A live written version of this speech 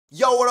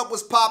Yo, what up,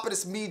 what's poppin'?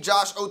 It's me,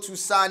 Josh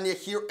Otusanya,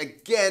 here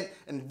again.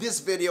 In this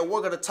video,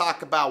 we're gonna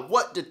talk about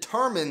what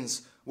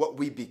determines what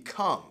we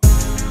become.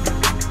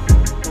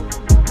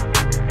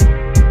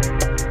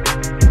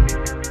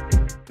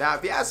 Now,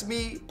 if you ask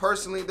me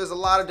personally, there's a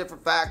lot of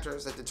different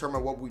factors that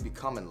determine what we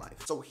become in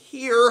life. So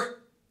here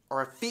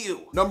are a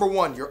few. Number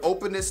one, your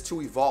openness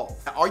to evolve.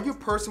 Are you a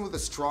person with a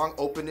strong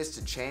openness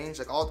to change?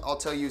 Like, I'll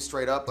tell you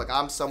straight up, like,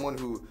 I'm someone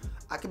who,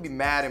 I can be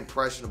mad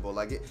impressionable.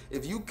 Like,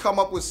 if you come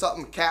up with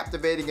something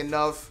captivating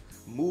enough,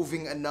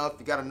 moving enough,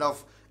 you got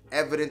enough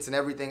evidence and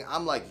everything,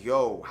 I'm like,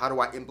 yo, how do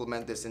I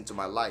implement this into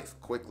my life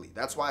quickly?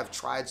 That's why I've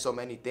tried so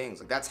many things.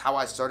 Like, that's how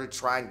I started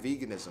trying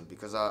veganism,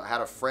 because I had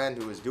a friend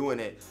who was doing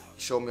it.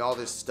 He showed me all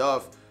this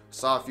stuff,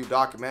 saw a few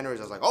documentaries.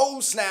 I was like, oh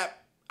snap,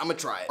 I'm gonna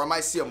try it. Or I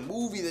might see a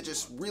movie that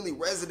just really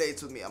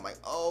resonates with me. I'm like,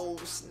 oh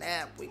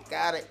snap, we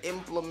gotta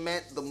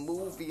implement the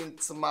movie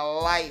into my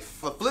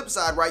life. On the flip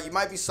side, right, you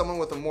might be someone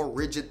with a more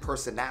rigid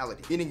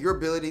personality, meaning your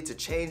ability to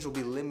change will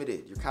be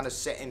limited. You're kind of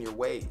set in your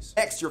ways.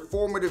 Next, your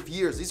formative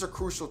years. These are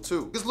crucial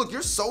too. Because look,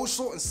 your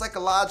social and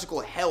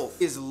psychological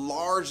health is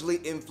largely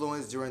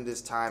influenced during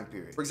this time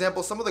period. For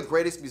example, some of the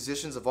greatest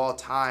musicians of all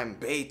time,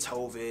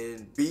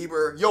 Beethoven,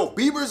 Bieber. Yo,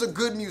 Bieber's a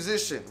good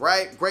musician,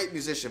 right? Great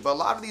musician. But a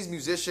lot of these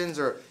musicians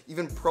are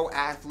even pro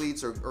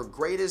athletes or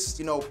greatest,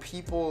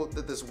 people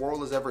that this world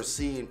has ever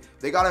seen.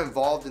 They got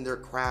involved in their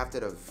craft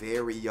at a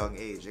very young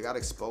age. They got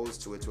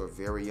exposed to it to a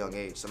very young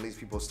age. Some of these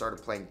people started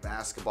playing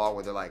basketball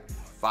when they're like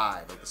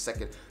 5, like the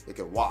second they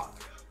could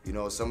walk.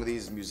 Some of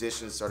these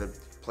musicians started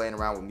playing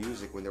around with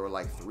music when they were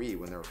like 3,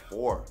 when they were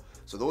 4.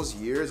 So those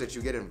years that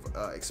you get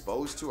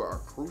exposed to are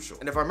crucial.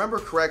 And if I remember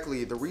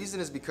correctly, the reason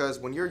is because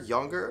when you're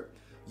younger,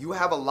 you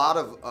have a lot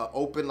of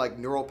open like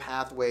neural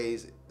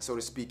pathways, so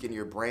to speak, in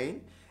your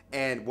brain.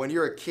 And when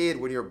you're a kid,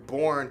 when you're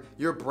born,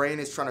 your brain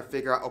is trying to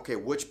figure out, okay,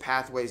 which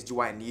pathways do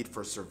I need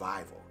for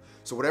survival?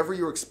 So whatever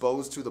you're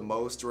exposed to the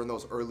most during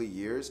those early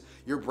years,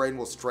 your brain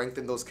will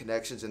strengthen those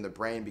connections in the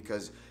brain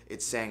because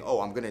it's saying,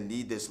 oh, I'm gonna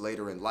need this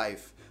later in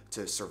life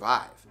to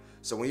survive.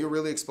 So when you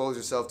really expose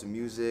yourself to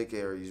music,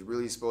 or you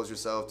really expose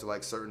yourself to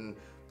like certain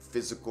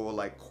physical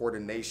like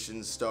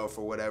coordination stuff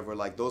or whatever,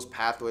 like those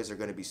pathways are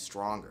going to be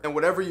stronger. And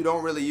whatever you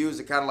don't really use,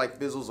 it kind of like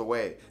fizzles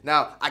away.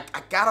 Now I'm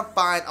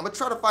gonna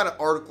try to find an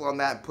article on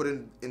that and put it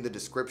in the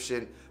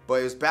description, but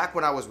it was back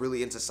when I was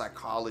really into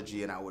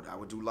psychology, and I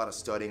would do a lot of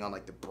studying on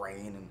like the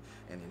brain and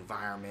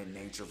environment,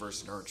 nature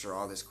versus nurture,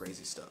 all this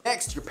crazy stuff.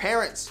 Next, your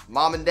parents,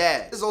 mom and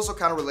dad. This is also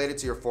kind of related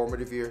to your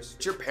formative years.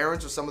 Your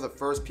parents are some of the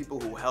first people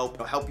who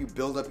help you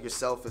build up your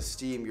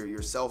self-esteem,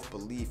 your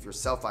self-belief, your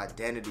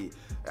self-identity.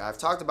 I've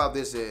talked about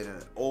this in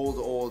an old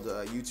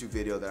YouTube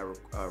video that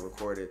I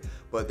recorded,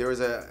 but there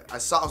was I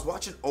was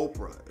watching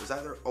Oprah. It was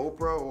either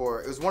Oprah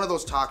or it was one of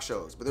those talk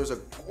shows, but there was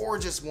a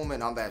gorgeous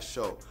woman on that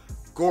show.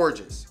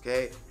 Gorgeous,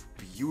 okay?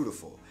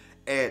 Beautiful.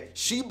 And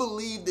she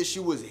believed that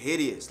she was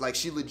hideous. Like,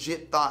 she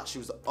legit thought she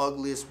was the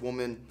ugliest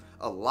woman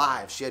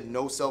alive. She had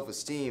no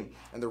self-esteem.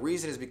 And the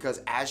reason is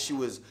because as she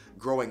was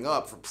growing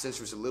up, since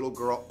she was a little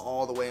girl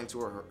all the way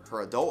into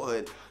her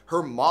adulthood,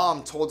 her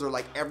mom told her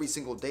like every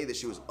single day that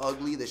she was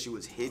ugly, that she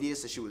was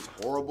hideous, that she was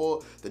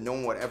horrible, that no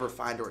one would ever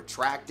find her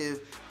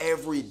attractive,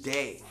 every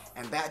day.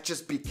 And that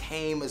just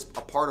became as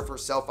a part of her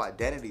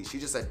self-identity. She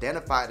just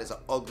identified as an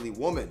ugly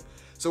woman.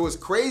 So it was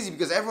crazy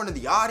because everyone in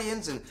the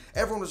audience and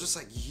everyone was just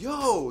like,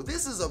 yo,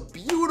 this is a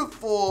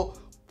beautiful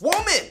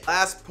woman.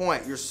 Last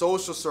point, your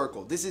social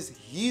circle. This is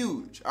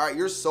huge. All right,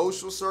 your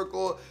social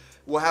circle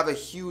will have a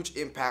huge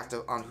impact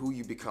on who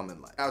you become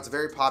in life. Now, it's a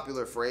very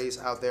popular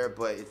phrase out there,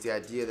 but it's the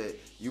idea that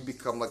you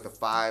become like the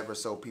 5 or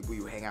so people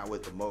you hang out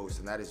with the most,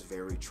 and that is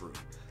very true.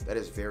 That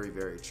is very,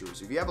 very true.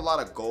 So if you have a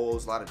lot of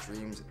goals, a lot of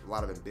dreams, a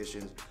lot of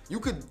ambitions, you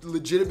could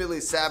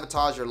legitimately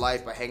sabotage your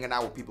life by hanging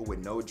out with people with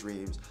no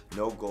dreams,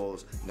 no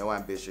goals, no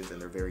ambitions,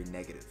 and they're very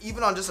negative.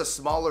 Even on just a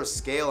smaller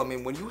scale, I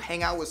mean, when you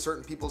hang out with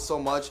certain people so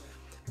much,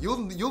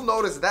 you'll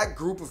notice that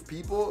group of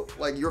people,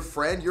 like your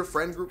friend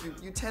group,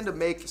 you tend to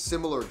make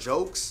similar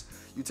jokes.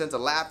 You tend to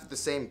laugh at the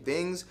same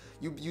things.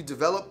 You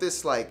develop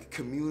this like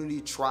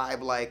community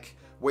tribe like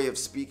way of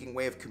speaking,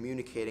 way of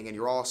communicating, and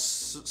you're all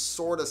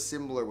sort of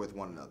similar with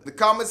one another. The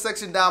comment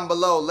section down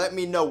below, let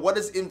me know what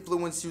has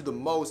influenced you the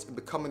most in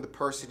becoming the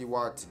person you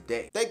are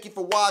today. Thank you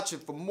for watching.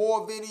 For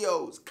more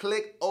videos,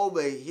 click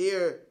over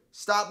here.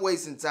 Stop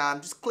wasting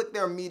time. Just click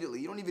there immediately.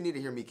 You don't even need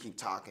to hear me keep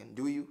talking,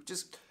 do you?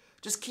 Just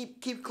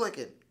keep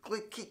clicking.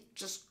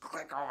 Just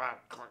click over,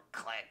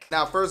 click.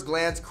 Now, first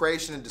glance,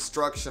 creation and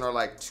destruction are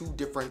like 2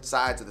 different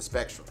sides of the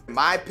spectrum. In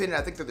my opinion,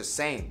 I think they're the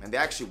same, and they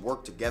actually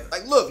work together.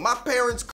 Like, look, my parents